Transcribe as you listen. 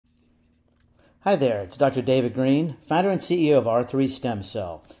Hi there, it's Dr. David Greene, founder and CEO of R3 Stem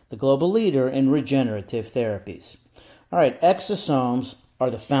Cell, the global leader in regenerative therapies. All right, exosomes are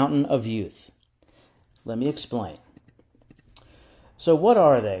the fountain of youth. Let me explain. So what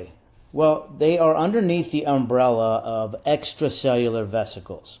are they? Well, they are underneath the umbrella of extracellular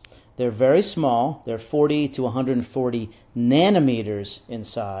vesicles. They're very small. They're 40 to 140 nanometers in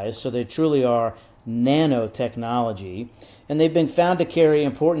size, so they truly are nanotechnology, and they've been found to carry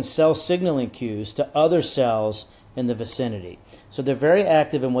important cell signaling cues to other cells in the vicinity. So they're very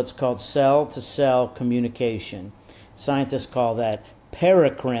active in what's called cell-to-cell communication. Scientists call that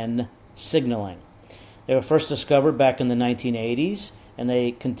paracrine signaling. They were first discovered back in the 1980s, and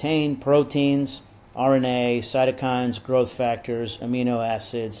they contain proteins, RNA, cytokines, growth factors, amino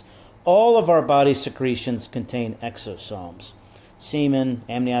acids. All of our body secretions contain exosomes. Semen,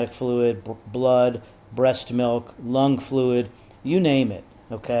 amniotic fluid, blood, breast milk, lung fluid, you name it,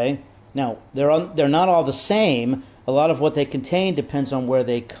 okay? Now, they're not all the same. A lot of what they contain depends on where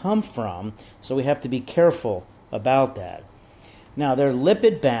they come from, so we have to be careful about that. Now, they're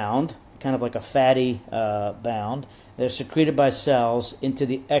lipid-bound, kind of like a fatty bound. They're secreted by cells into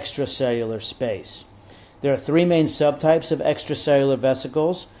the extracellular space. There are three main subtypes of extracellular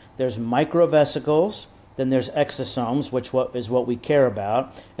vesicles. There's microvesicles, then there's exosomes, which is what we care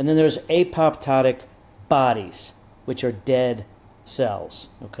about, and then there's apoptotic bodies, which are dead cells,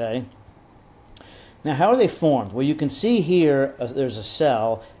 okay? Now, how are they formed? Well, you can see here there's a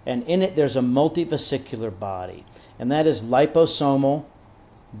cell, and in it there's a multivesicular body, and that is liposomal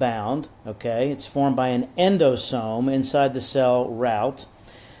bound, okay? It's formed by an endosome inside the cell route.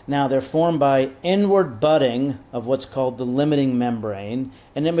 Now, they're formed by inward budding of what's called the limiting membrane,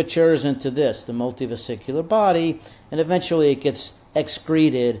 and it matures into this, the multivesicular body, and eventually it gets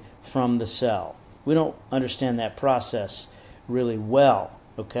excreted from the cell. We don't understand that process really well,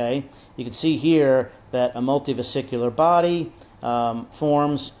 okay? You can see here that a multivesicular body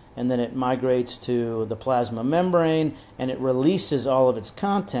forms, and then it migrates to the plasma membrane, and it releases all of its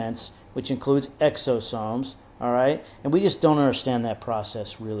contents, which includes exosomes. All right, and we just don't understand that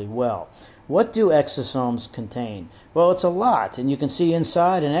process really well. What do exosomes contain? Well, it's a lot, and you can see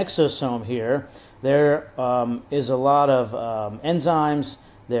inside an exosome here, there is a lot of enzymes,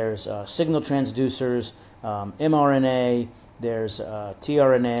 there's signal transducers, mRNA, there's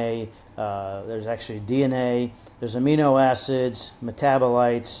tRNA, there's actually DNA, there's amino acids,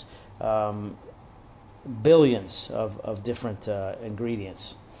 metabolites, billions of different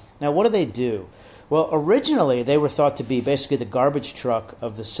ingredients. Now, what do? Well, originally they were thought to be basically the garbage truck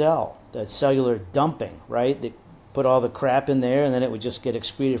of the cell, that cellular dumping, right? They put all the crap in there and then it would just get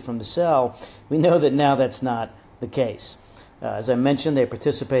excreted from the cell. We know that now that's not the case. As I mentioned, they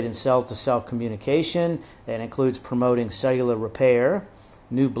participate in cell-to-cell communication. That includes promoting cellular repair,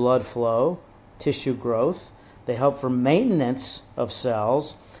 new blood flow, tissue growth. They help for maintenance of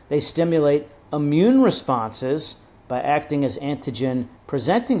cells. They stimulate immune responses by acting as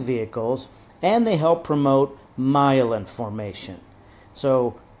antigen-presenting vehicles, and they help promote myelin formation.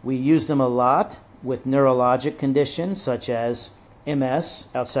 So we use them a lot with neurologic conditions such as MS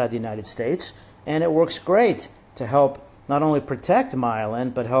outside the United States, and it works great to help not only protect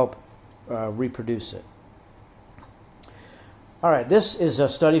myelin, but help reproduce it. All right, this is a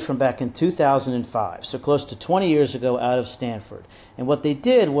study from back in 2005, so close to 20 years ago out of Stanford. And what they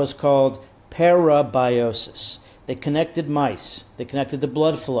did was called parabiosis. They connected mice. They connected the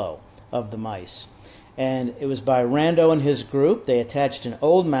blood flow of the mice. And it was by Rando and his group. They attached an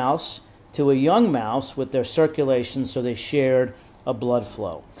old mouse to a young mouse with their circulation so they shared a blood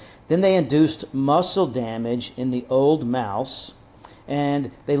flow. Then they induced muscle damage in the old mouse,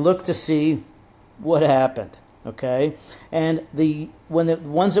 and they looked to see what happened, okay? And when the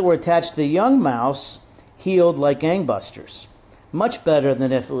ones that were attached to the young mouse healed like gangbusters, much better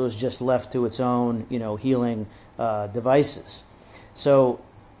than if it was just left to its own, healing devices. So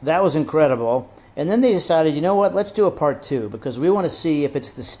that was incredible. And then they decided, you know what, let's do a part 2, because we want to see if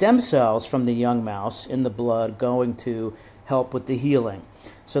it's the stem cells from the young mouse in the blood going to help with the healing.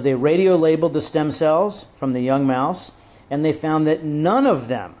 So they radio-labeled the stem cells from the young mouse, and they found that none of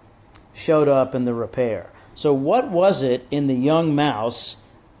them showed up in the repair. So what was it in the young mouse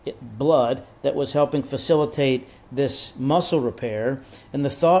blood that was helping facilitate this muscle repair? And the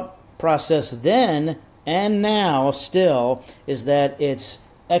thought process then and now still is that it's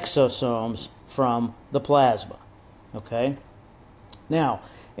exosomes from the plasma, okay? Now,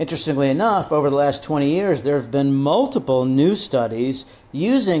 interestingly enough, over the last 20 years, there have been multiple new studies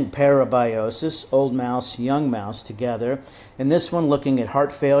using parabiosis, old mouse, young mouse, together. And this one looking at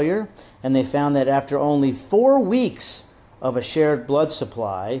heart failure, and they found that after only 4 weeks of a shared blood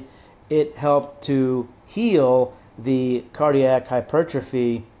supply, it helped to heal the cardiac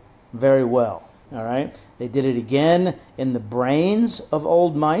hypertrophy very well. All right. They did it again in the brains of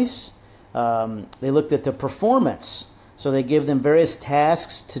old mice. They looked at the performance. So they gave them various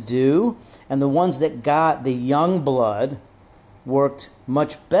tasks to do, and the ones that got the young blood worked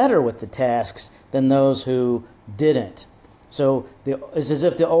much better with the tasks than those who didn't. So it's as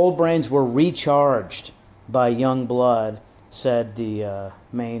if the old brains were recharged by young blood, said the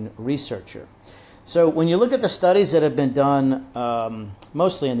main researcher. So when you look at the studies that have been done,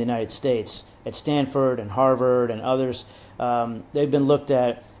 mostly in the United States, at Stanford and Harvard and others, they've been looked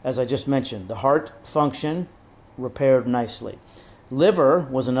at, as I just mentioned, the heart function repaired nicely. Liver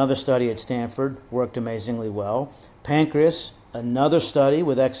was another study at Stanford, worked amazingly well. Pancreas, another study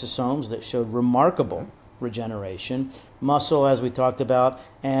with exosomes that showed remarkable regeneration. Muscle, as we talked about,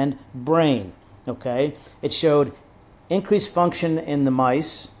 and brain. Okay, it showed increased function in the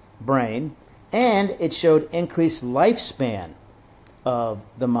mice brain, and it showed increased lifespan of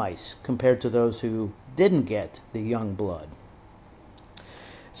the mice compared to those who didn't get the young blood.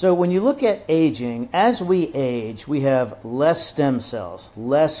 So when you look at aging, as we age, we have less stem cells,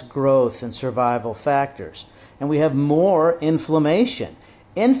 less growth and survival factors, and we have more inflammation.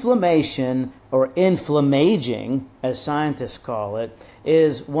 Inflammation, or inflammaging, as scientists call it,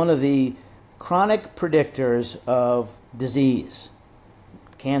 is one of the chronic predictors of disease,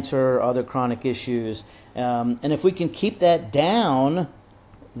 cancer, other chronic issues. And if we can keep that down,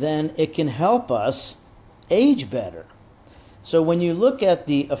 then it can help us age better. So when you look at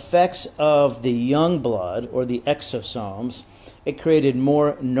the effects of the young blood, or the exosomes, it created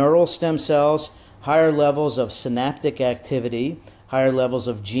more neural stem cells, higher levels of synaptic activity, higher levels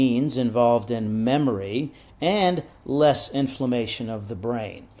of genes involved in memory, and less inflammation of the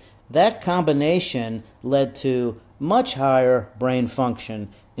brain. That combination led to much higher brain function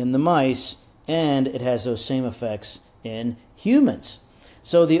in the mice, and it has those same effects in humans.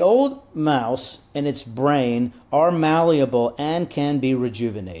 So the old mouse and its brain are malleable and can be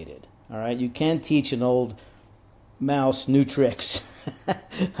rejuvenated. All right, you can teach an old mouse new tricks.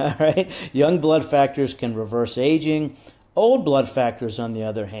 All right, young blood factors can reverse aging. Old blood factors, on the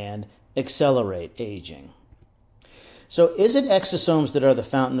other hand, accelerate aging. So is it exosomes that are the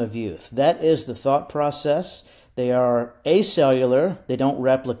fountain of youth? That is the thought process. They are acellular. They don't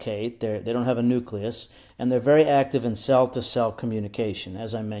replicate. They don't have a nucleus. And they're very active in cell-to-cell communication,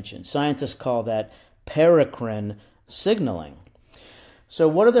 as I mentioned. Scientists call that paracrine signaling. So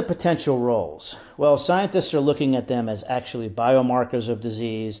what are the potential roles? Well, scientists are looking at them as actually biomarkers of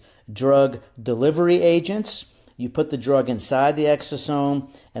disease, drug delivery agents. You put the drug inside the exosome,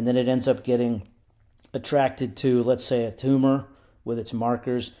 and then it ends up getting attracted to, let's say, a tumor with its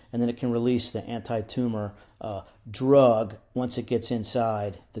markers, and then it can release the anti-tumor drug once it gets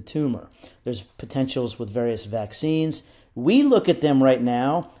inside the tumor. There's potentials with various vaccines. We look at them right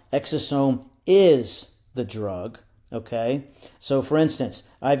now. Exosome is the drug, okay? So, for instance,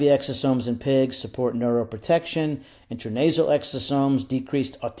 IV exosomes in pigs support neuroprotection. Intranasal exosomes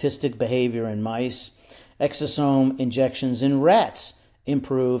decreased autistic behavior in mice. Exosome injections in rats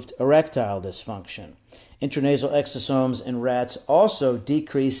improved erectile dysfunction. Intranasal exosomes in rats also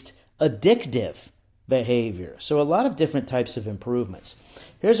decreased addictive behavior. So a lot of different types of improvements.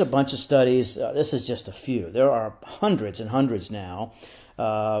 Here's a bunch of studies. This is just a few. There are hundreds and hundreds now.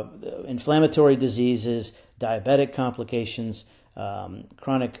 Inflammatory diseases, diabetic complications,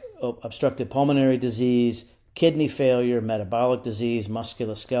 chronic obstructive pulmonary disease, kidney failure, metabolic disease,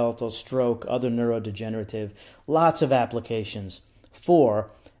 musculoskeletal, stroke, other neurodegenerative, lots of applications for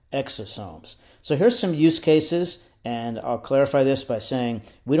exosomes. So here's some use cases, and I'll clarify this by saying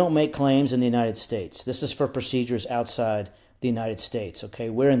we don't make claims in the United States. This is for procedures outside the United States, okay?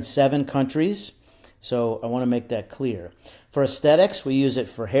 We're in 7 countries, so I want to make that clear. For aesthetics, we use it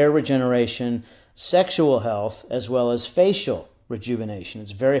for hair regeneration, sexual health, as well as facial rejuvenation.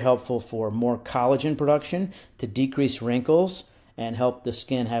 It's very helpful for more collagen production to decrease wrinkles and help the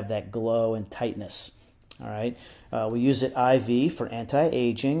skin have that glow and tightness. All right. We use it IV for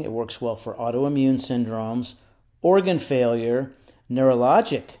anti-aging. It works well for autoimmune syndromes, organ failure,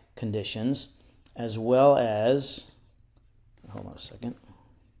 neurologic conditions, as well as, hold on a second,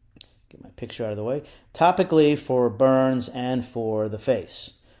 get my picture out of the way, topically for burns and for the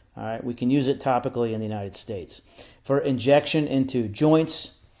face. All right. We can use it topically in the United States. For injection into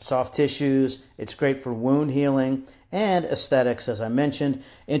joints, soft tissues, it's great for wound healing and aesthetics, as I mentioned,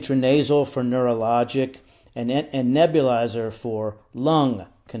 intranasal for neurologic, and nebulizer for lung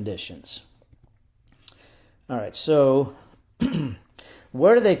conditions. All right, so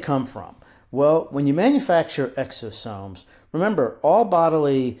where do they come from? Well, when you manufacture exosomes, Remember, all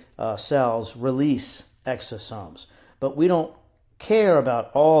bodily cells release exosomes, but we don't care about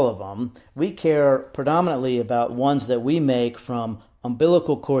all of them. We care predominantly about ones that we make from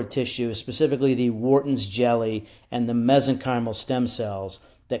umbilical cord tissue, specifically the Wharton's jelly and the mesenchymal stem cells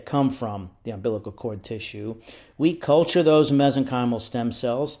that come from the umbilical cord tissue. We culture those mesenchymal stem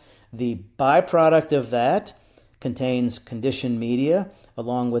cells. The byproduct of that contains conditioned media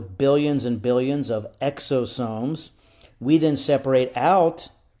along with billions and billions of exosomes. We then separate out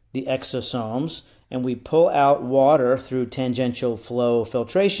the exosomes and we pull out water through tangential flow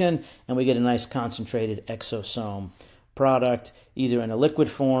filtration, and we get a nice concentrated exosome product, either in a liquid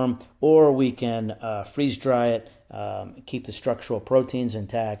form, or we can freeze dry it, keep the structural proteins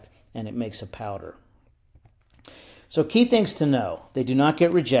intact, and it makes a powder. So key things to know: they do not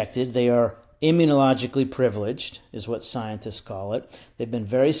get rejected. They are immunologically privileged, is what scientists call it. They've been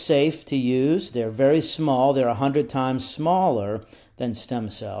very safe to use. They're very small. They're 100 times smaller than stem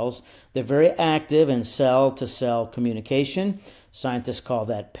cells. They're very active in cell-to-cell communication. Scientists call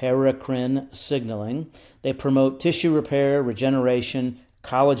that paracrine signaling. They promote tissue repair, regeneration,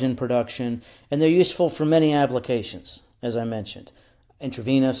 collagen production, and they're useful for many applications, as I mentioned: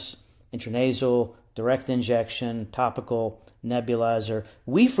 intravenous, intranasal, direct injection, topical, nebulizer.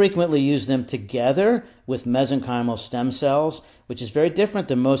 We frequently use them together with mesenchymal stem cells, which is very different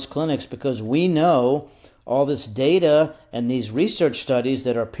than most clinics because we know all this data and these research studies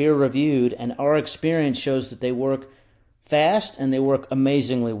that are peer-reviewed, and our experience shows that they work fast and they work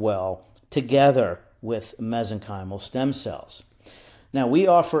amazingly well together with mesenchymal stem cells. Now, we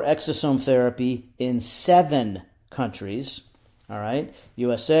offer exosome therapy in 7 countries, all right?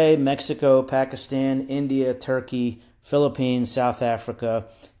 USA, Mexico, Pakistan, India, Turkey, Philippines, South Africa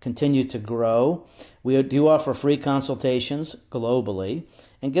continue to grow. We do offer free consultations globally.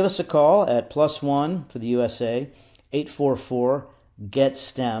 And give us a call at +1 for the USA,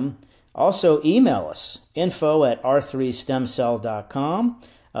 844-GET-STEM. Also, email us, info@r3stemcell.com.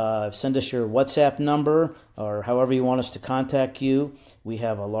 Send us your WhatsApp number or however you want us to contact you. We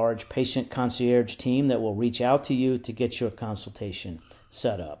have a large patient concierge team that will reach out to you to get your consultation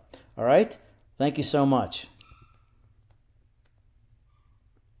set up. All right? Thank you so much.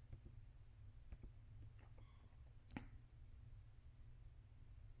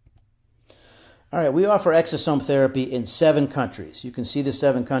 All right, we offer exosome therapy in 7 countries. You can see the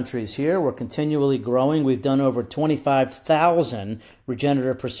 7 countries here. We're continually growing. We've done over 25,000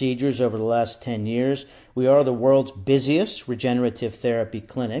 regenerative procedures over the last 10 years. We are the world's busiest regenerative therapy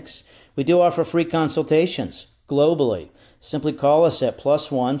clinics. We do offer free consultations globally. Simply call us at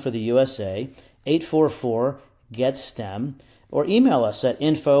 +1 for the USA, 844-GET-STEM, or email us at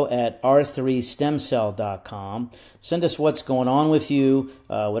info@r3stemcell.com. Send us what's going on with you,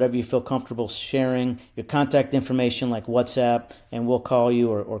 whatever you feel comfortable sharing, your contact information like WhatsApp, and we'll call you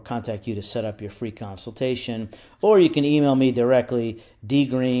or contact you to set up your free consultation. Or you can email me directly,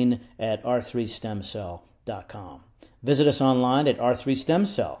 dgreene@r3stemcell.com. Visit us online at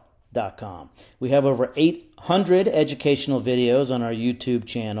r3stemcell.com. We have over 800 educational videos on our YouTube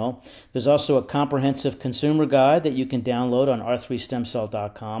channel. There's also a comprehensive consumer guide that you can download on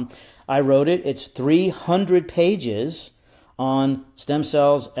r3stemcell.com. I wrote it. It's 300 pages on stem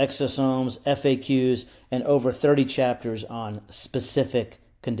cells, exosomes, FAQs, and over 30 chapters on specific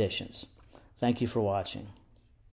conditions. Thank you for watching.